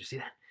perplexed. Did you see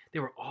that? They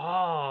were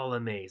all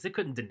amazed. They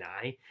couldn't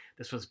deny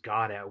this was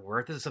God at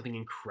work. This is something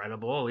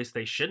incredible. At least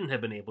they shouldn't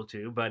have been able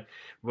to. But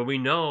we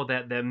know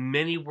that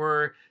many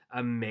were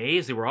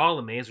amazed. They were all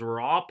amazed. They were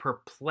all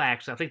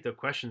perplexed. I think the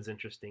question's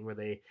interesting where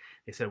they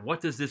said, what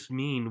does this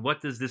mean?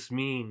 What does this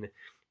mean?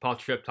 Paul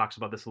Tripp talks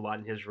about this a lot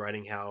in his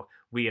writing, how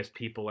we as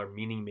people are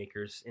meaning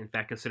makers. In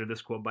fact, consider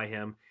this quote by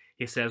him.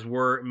 He says,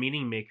 we're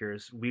meaning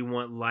makers. We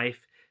want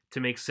life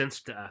to make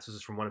sense to us. This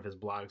is from one of his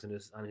blogs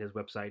on his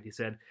website. He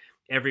said,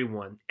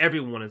 everyone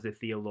is a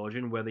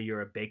theologian, whether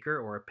you're a baker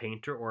or a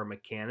painter or a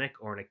mechanic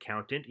or an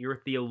accountant, you're a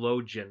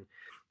theologian.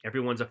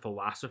 Everyone's a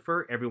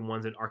philosopher.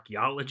 Everyone's an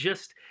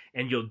archaeologist.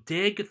 And you'll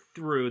dig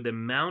through the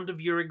mound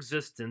of your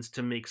existence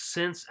to make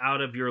sense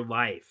out of your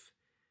life.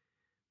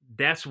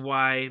 That's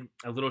why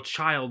a little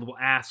child will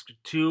ask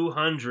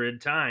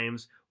 200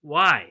 times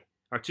why,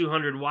 or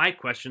 200 why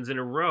questions in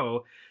a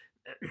row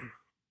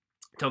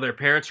till their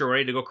parents are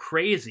ready to go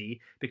crazy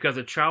because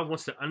a child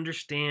wants to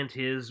understand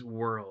his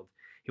world.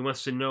 He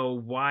wants to know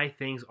why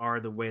things are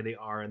the way they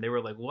are. And they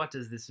were like, what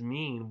does this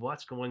mean?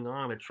 What's going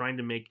on? They're trying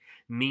to make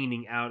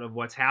meaning out of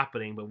what's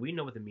happening, but we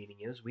know what the meaning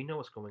is. We know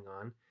what's going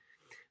on.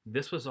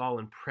 This was all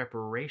in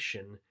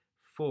preparation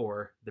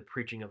for the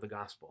preaching of the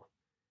gospel.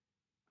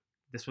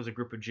 This was a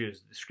group of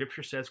Jews. The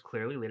scripture says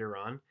clearly later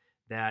on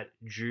that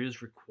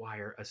Jews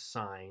require a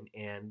sign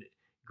and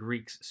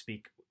Greeks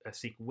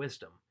seek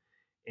wisdom.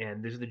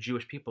 And these are the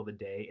Jewish people of the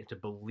day. And to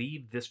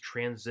believe this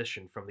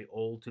transition from the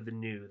old to the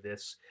new,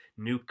 this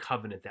new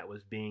covenant that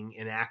was being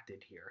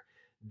enacted here,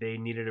 they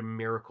needed a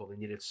miracle. They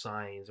needed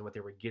signs. And what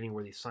they were getting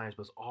were these signs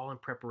was all in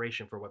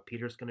preparation for what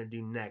Peter's going to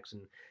do next.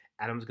 And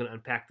Adam's going to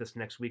unpack this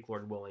next week,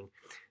 Lord willing,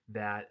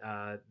 that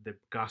the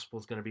gospel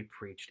is going to be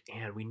preached.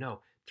 And we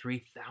know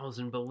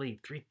 3,000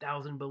 believed.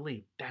 3,000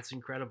 believed. That's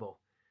incredible.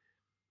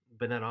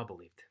 But not all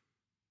believed.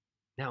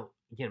 Now,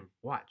 again,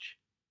 watch.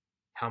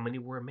 How many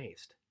were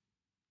amazed?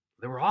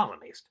 They were all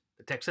amazed.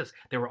 The text says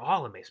they were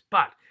all amazed.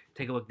 But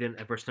take a look then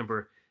at verse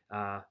number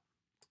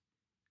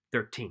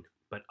 13.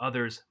 But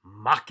others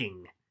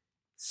mocking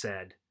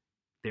said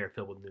they are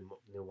filled with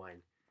new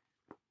wine.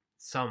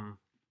 Some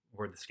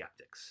were the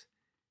skeptics,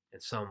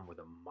 and some were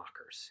the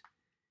mockers.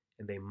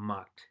 And they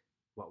mocked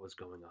what was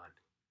going on.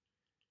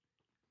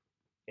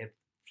 It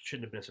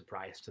shouldn't have been a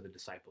surprise to the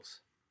disciples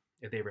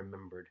if they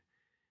remembered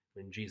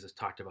when Jesus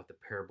talked about the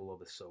parable of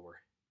the sower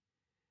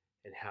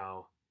and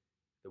how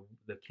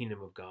the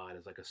kingdom of God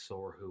is like a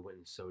sower who went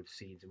and sowed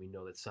seeds. And we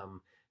know that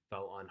some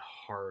fell on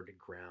hard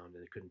ground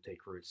and it couldn't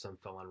take root. Some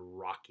fell on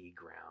rocky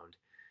ground.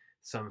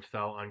 Some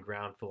fell on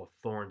ground full of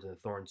thorns, and the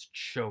thorns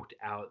choked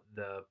out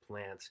the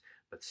plants.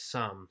 But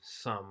some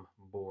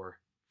bore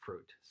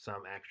fruit.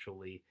 Some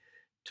actually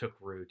took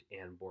root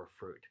and bore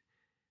fruit.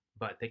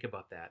 But think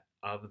about that.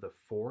 Of the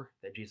 4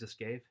 that Jesus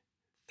gave,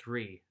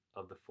 3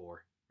 of the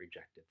 4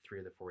 rejected. 3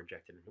 of the 4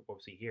 rejected. And what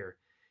we see here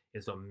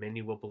is though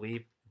many will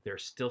believe,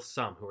 there's still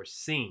some who are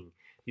seeing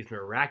these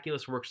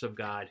miraculous works of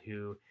God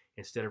who,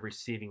 instead of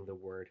receiving the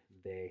word,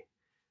 they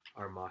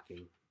are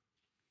mocking.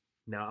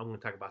 Now, I'm going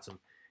to talk about some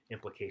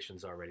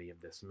implications already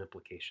of this, some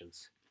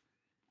implications.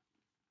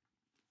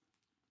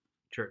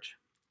 Church,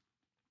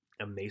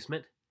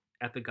 amazement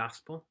at the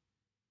gospel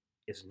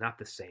is not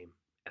the same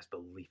as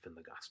belief in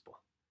the gospel.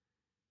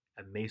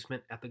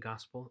 Amazement at the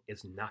gospel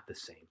is not the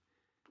same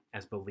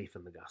as belief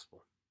in the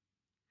gospel.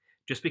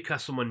 Just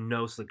because someone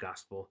knows the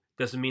gospel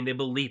doesn't mean they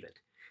believe it.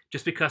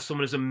 Just because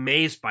someone is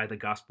amazed by the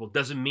gospel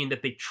doesn't mean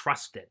that they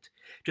trust it.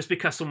 Just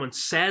because someone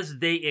says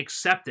they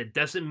accept it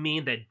doesn't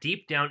mean that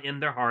deep down in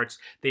their hearts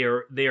they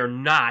are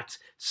not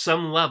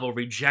some level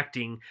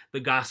rejecting the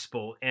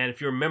gospel. And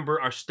if you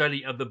remember our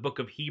study of the book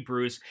of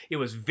Hebrews, it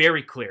was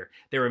very clear.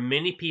 There were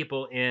many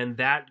people in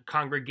that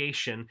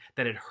congregation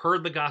that had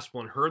heard the gospel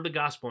and heard the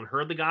gospel and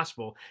heard the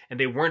gospel, and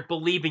they weren't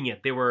believing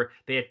it.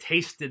 They had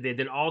tasted, they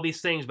did all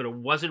these things, but it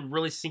wasn't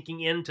really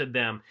sinking into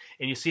them.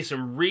 And you see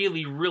some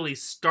really, really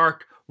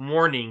stark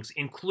warnings,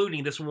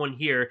 including this one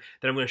here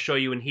that I'm going to show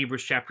you in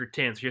Hebrews chapter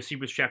 10. So here's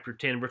Hebrews chapter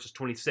 10, verses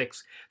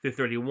 26 through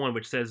 31,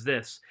 which says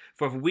this: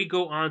 "For if we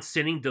go on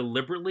sinning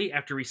deliberately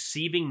after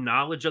receiving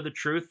knowledge of the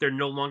truth, there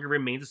no longer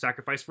remains a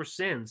sacrifice for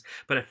sins,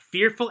 but a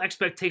fearful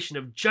expectation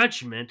of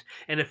judgment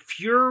and a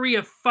fury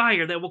of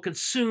fire that will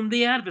consume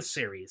the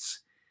adversaries.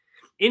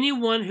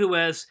 Anyone who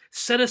has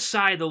set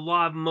aside the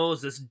law of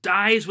Moses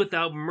dies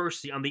without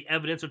mercy on the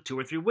evidence of 2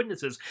 or 3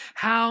 witnesses.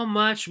 How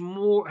much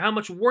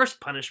worse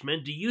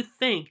punishment do you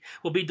think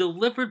will be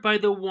delivered by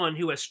the one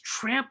who has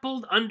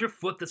trampled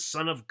underfoot the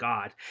Son of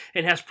God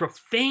and has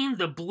profaned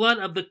the blood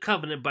of the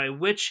covenant by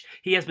which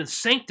he has been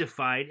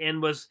sanctified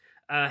and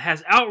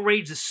has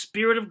outraged the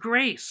Spirit of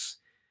grace?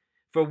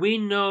 For we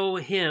know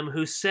him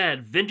who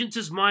said, 'Vengeance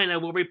is mine, I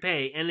will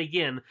repay.' And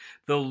again,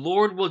 'The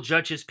Lord will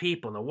judge his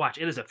people.'" Now watch,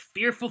 it is a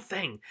fearful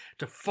thing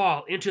to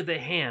fall into the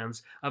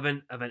hands of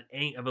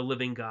a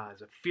living God.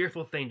 It's a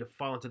fearful thing to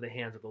fall into the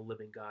hands of the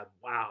living God.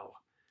 Wow.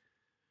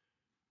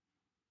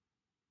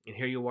 And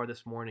here you are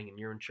this morning, and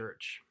you're in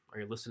church, or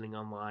you're listening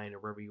online, or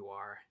wherever you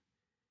are.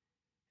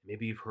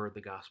 Maybe you've heard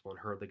the gospel and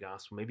heard the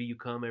gospel. Maybe you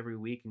come every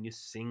week and you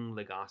sing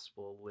the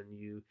gospel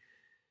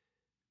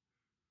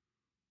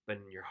but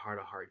in your heart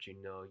of hearts, you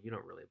know you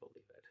don't really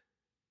believe it.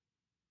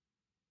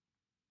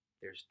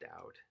 There's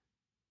doubt.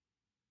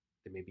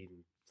 There may be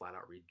even flat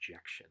out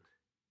rejection.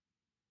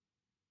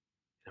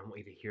 And I want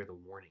you to hear the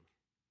warning.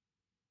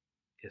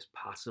 It is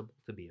possible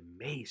to be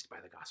amazed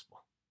by the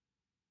gospel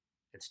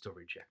and still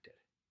reject it.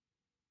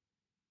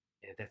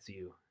 And if that's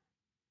you,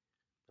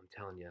 I'm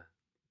telling you,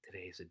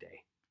 today is a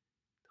day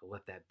to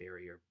let that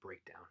barrier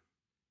break down.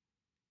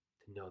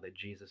 To know that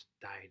Jesus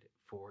died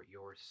for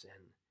your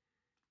sin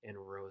and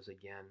rose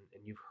again.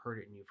 And you've heard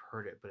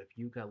it, but if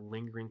you've got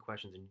lingering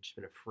questions and you've just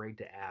been afraid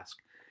to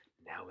ask,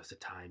 now is the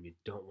time. You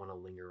don't want to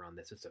linger on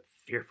this. It's a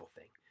fearful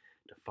thing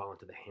to fall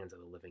into the hands of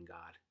the living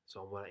God.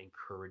 So I want to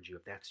encourage you,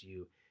 if that's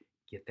you,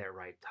 get that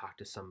right. Talk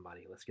to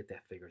somebody. Let's get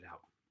that figured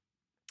out.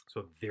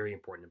 So a very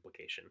important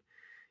implication.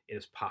 It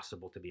is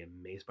possible to be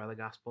amazed by the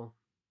gospel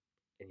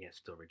and yet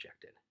still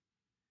reject it.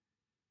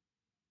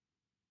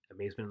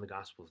 Amazement in the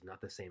gospel is not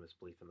the same as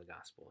belief in the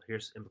gospel.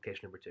 Here's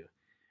implication number 2.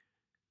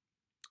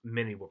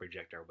 Many will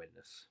reject our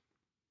witness.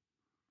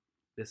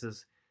 This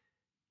is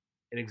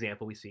an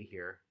example we see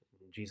here.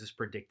 Jesus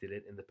predicted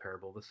it in the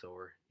parable of the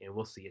sower, and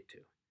we'll see it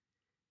too.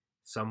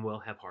 Some will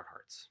have hard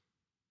hearts.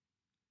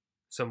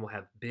 Some will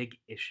have big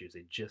issues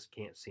they just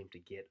can't seem to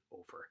get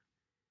over.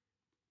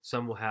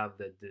 Some will have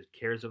the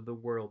cares of the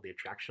world, the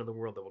attraction of the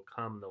world that will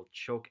come. They'll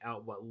choke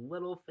out what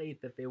little faith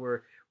that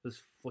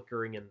was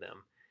flickering in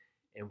them.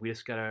 And we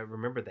just got to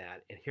remember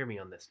that. And hear me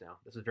on this now.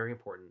 This is very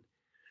important.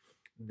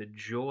 The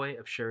joy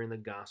of sharing the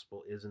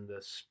gospel is in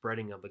the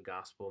spreading of the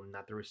gospel,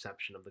 not the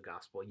reception of the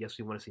gospel. Yes,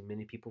 we want to see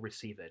many people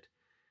receive it,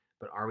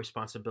 but our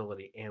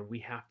responsibility, and we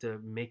have to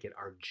make it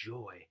our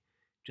joy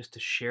just to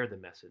share the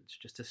message,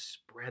 just to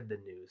spread the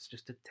news,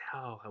 just to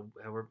tell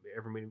however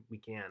we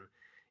can,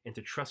 and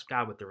to trust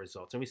God with the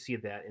results. And we see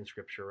that in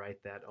Scripture,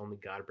 right? That only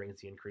God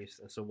brings the increase,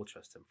 and so we'll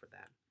trust Him for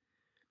that.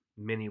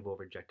 Many will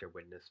reject our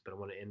witness, but I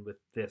want to end with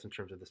this in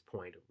terms of this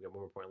point. We have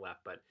one more point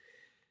left, but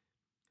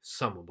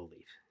some will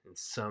believe, and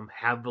some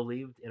have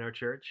believed in our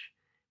church.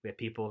 We have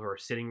people who are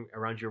sitting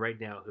around you right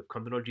now who have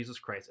come to know Jesus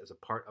Christ as a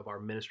part of our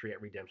ministry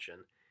at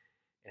Redemption,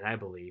 and I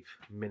believe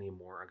many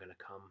more are going to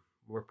come.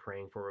 We're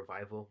praying for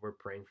revival. We're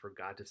praying for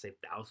God to save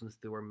thousands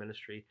through our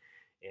ministry,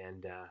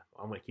 and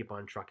I'm going to keep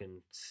on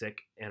trucking,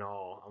 sick and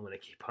all. I'm going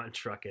to keep on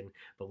trucking,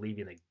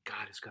 believing that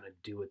God is going to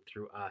do it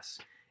through us,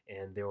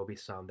 and there will be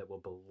some that will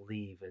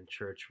believe in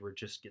church. We're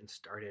just getting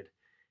started.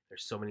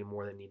 There's so many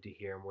more that need to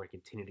hear, and we're going to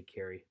continue to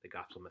carry the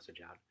gospel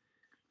message out.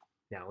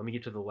 Now, let me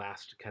get to the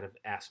last kind of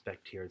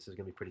aspect here. This is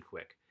going to be pretty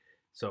quick.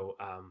 So,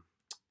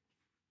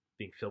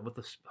 being filled with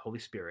the Holy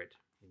Spirit,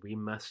 we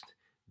must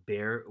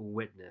bear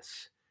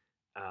witness,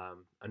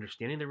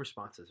 understanding the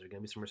responses. There are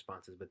going to be some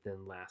responses, but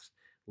then last,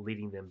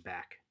 leading them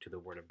back to the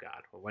Word of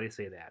God. Well, why do you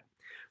say that?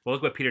 Well,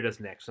 look what Peter does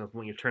next. So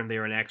when you turn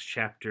there in Acts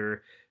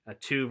chapter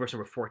 2, verse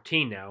number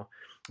 14 now.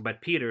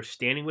 "But Peter,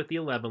 standing with the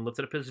 11,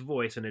 lifted up his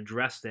voice and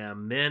addressed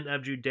them, 'Men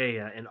of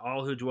Judea and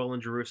all who dwell in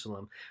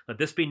Jerusalem, let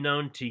this be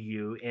known to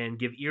you, and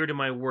give ear to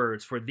my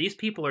words. For these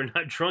people are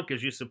not drunk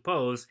as you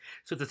suppose,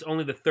 since it's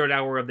only the 3rd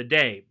hour of the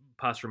day.'"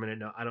 Pause for a minute.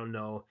 No, I don't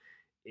know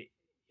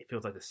if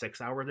feels like the 6th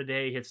hour of the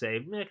day, he'd say, I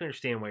can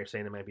understand why you're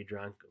saying they might be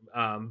drunk.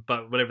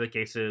 But whatever the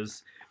case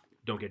is,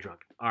 don't get drunk.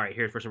 All right,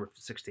 here's verse number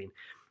 16.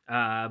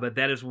 But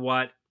that is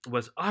what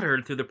was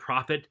uttered through the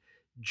prophet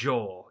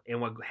Joel.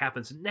 And what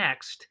happens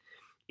next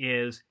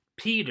is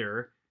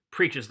Peter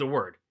preaches the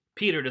word.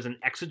 Peter does an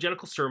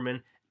exegetical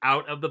sermon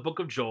out of the book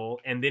of Joel,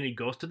 and then he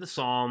goes to the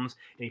Psalms,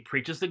 and he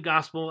preaches the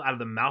gospel out of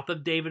the mouth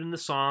of David in the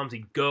Psalms.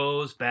 He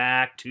goes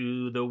back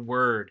to the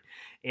word.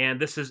 And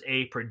this is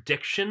a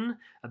prediction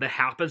that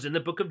happens in the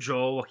book of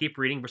Joel. We'll keep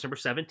reading verse number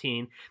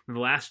 17. In the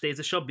last days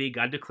it shall be,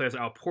 God declares,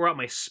 I'll pour out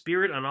my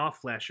spirit on all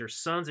flesh. Your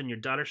sons and your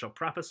daughters shall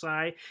prophesy,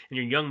 and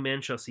your young men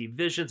shall see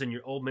visions, and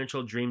your old men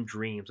shall dream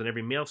dreams. And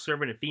every male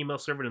servant and female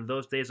servant in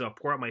those days I'll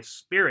pour out my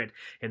spirit,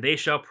 and they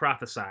shall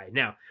prophesy.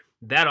 Now,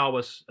 that all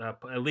was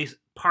at least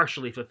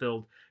partially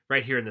fulfilled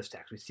right here in this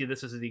text. We see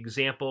this as the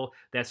example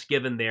that's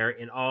given there,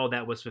 and all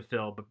that was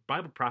fulfilled. But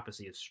Bible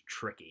prophecy is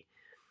tricky.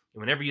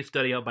 And whenever you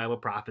study out Bible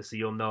prophecy,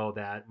 you'll know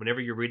that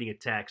whenever you're reading a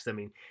text,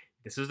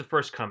 this is the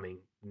first coming.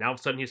 Now all of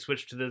a sudden he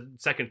switched to the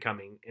second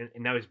coming, and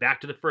now he's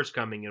back to the first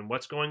coming, and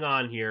what's going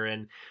on here?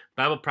 And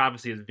Bible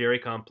prophecy is very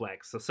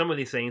complex. So some of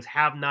these things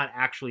have not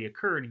actually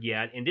occurred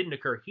yet and didn't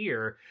occur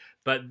here,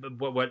 but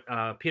what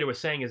Peter was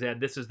saying is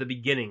that this is the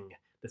beginning.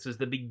 This is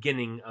the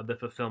beginning of the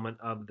fulfillment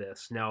of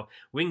this. Now,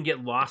 we can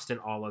get lost in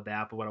all of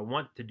that, but what I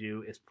want to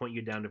do is point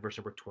you down to verse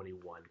number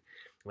 21.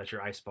 Let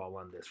your eyes fall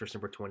on this. Verse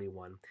number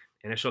 21.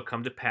 And it shall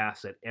come to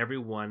pass that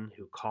everyone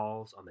who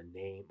calls on the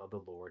name of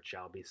the Lord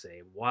shall be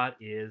saved. What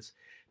is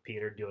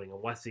Peter doing?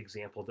 And what's the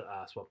example to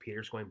us? Well,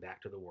 Peter's going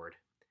back to the word.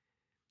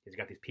 He's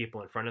got these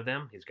people in front of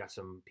them. He's got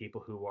some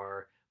people who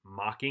are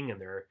mocking and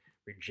they're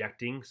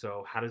rejecting.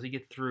 So how does he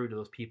get through to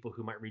those people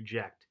who might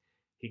reject?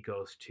 He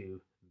goes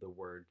to the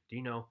word. Do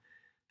you know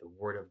the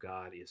word of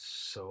God is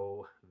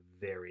so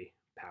very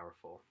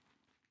powerful?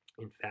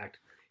 In fact,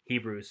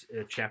 Hebrews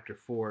chapter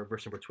 4,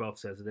 verse number 12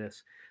 says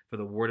this, For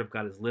the word of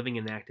God is living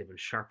and active and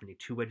sharpening,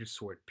 two-edged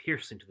sword,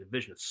 piercing to the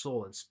division of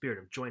soul and spirit,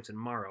 of joints and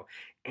marrow,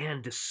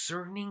 and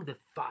discerning the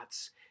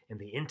thoughts and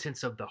the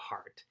intents of the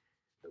heart.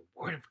 The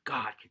word of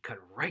God can cut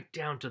right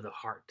down to the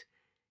heart.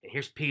 And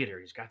here's Peter.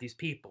 He's got these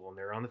people, and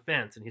they're on the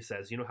fence, and he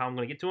says, you know how I'm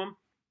going to get to them?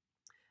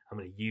 I'm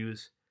going to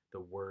use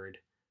the word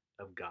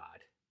of God.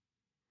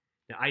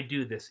 Now, I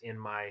do this in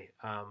my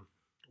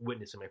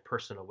witness, in my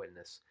personal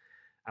witness.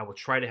 I will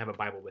try to have a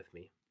Bible with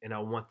me, and I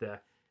want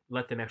to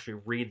let them actually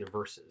read the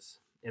verses.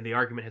 And the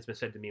argument has been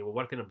said to me, well,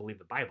 what if they don't believe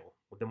the Bible?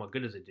 Well, then what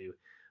good does it do?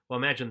 Well,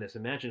 imagine this.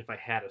 Imagine if I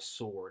had a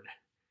sword,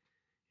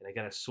 and I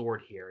got a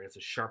sword here, and it's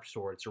a sharp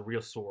sword. It's a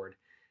real sword.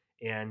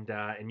 And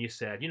you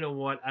said, you know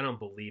what? I don't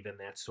believe in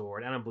that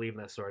sword. I don't believe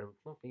in that sword.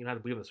 Well, you don't have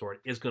to believe in the sword.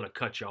 It's going to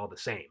cut you all the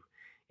same.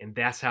 And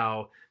that's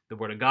how the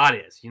word of God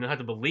is. You don't have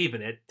to believe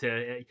in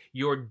it.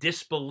 Your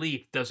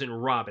disbelief doesn't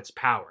rob its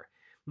power.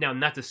 Now,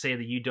 not to say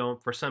that you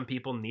don't, for some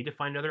people, need to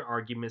find other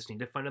arguments, need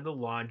to find other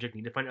logic,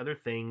 need to find other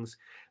things.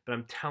 But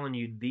I'm telling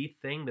you, the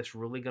thing that's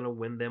really going to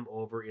win them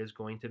over is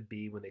going to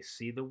be when they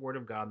see the word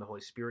of God and the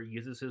Holy Spirit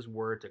uses his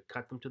word to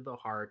cut them to the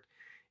heart.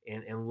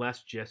 And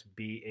let's just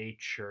be a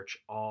church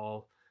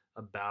all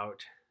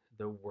about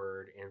the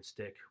word and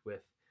stick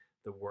with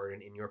the word.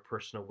 And in your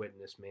personal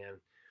witness, man,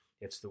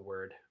 it's the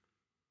word.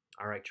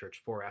 All right,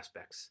 church, 4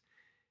 aspects.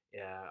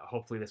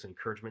 Hopefully this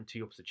encouragement to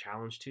you, it's a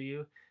challenge to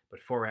you,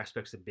 but 4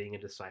 aspects of being a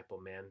disciple,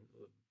 man.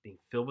 Being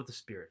filled with the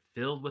Spirit,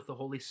 filled with the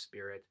Holy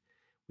Spirit.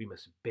 We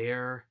must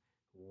bear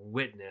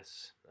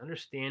witness,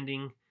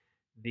 understanding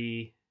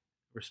the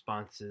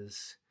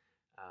responses,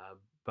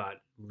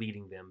 but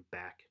leading them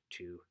back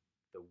to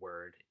the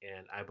Word.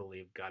 And I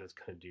believe God is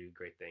going to do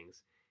great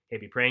things. Hey,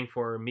 be praying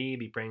for me,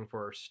 be praying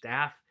for our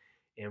staff,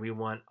 and we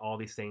want all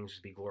these things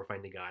to be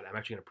glorifying to God. I'm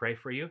actually going to pray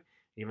for you.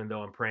 Even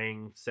though I'm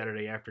praying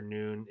Saturday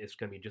afternoon, it's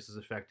going to be just as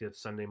effective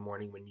Sunday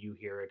morning when you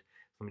hear it.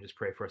 Let me just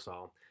pray for us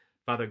all.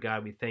 Father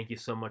God, we thank you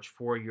so much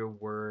for your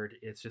word.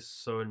 It's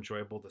just so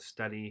enjoyable to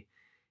study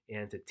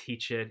and to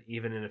teach it,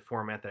 even in a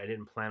format that I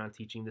didn't plan on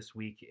teaching this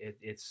week.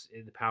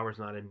 The power's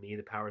not in me.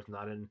 The power's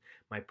not in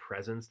my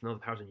presence. No, the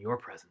power's in your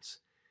presence.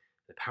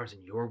 The power's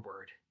in your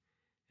word.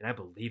 And I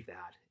believe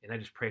that. And I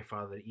just pray,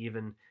 Father, that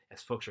even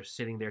as folks are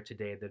sitting there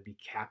today, they'd be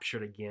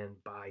captured again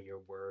by your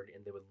word,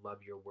 and they would love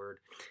your word.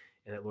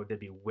 And that, Lord, there'd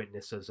be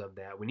witnesses of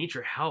that. We need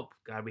your help,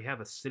 God. We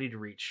have a city to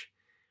reach,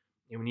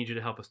 and we need you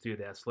to help us do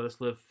that. So let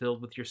us live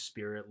filled with your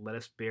Spirit. Let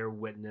us bear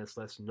witness.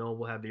 Let us know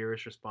we'll have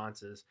various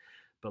responses,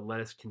 but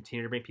let us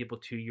continue to bring people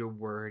to your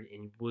word,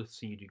 and we'll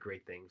see you do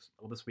great things.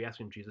 All this we ask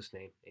in Jesus'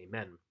 name.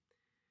 Amen.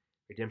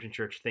 Redemption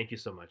Church, thank you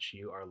so much.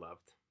 You are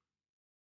loved.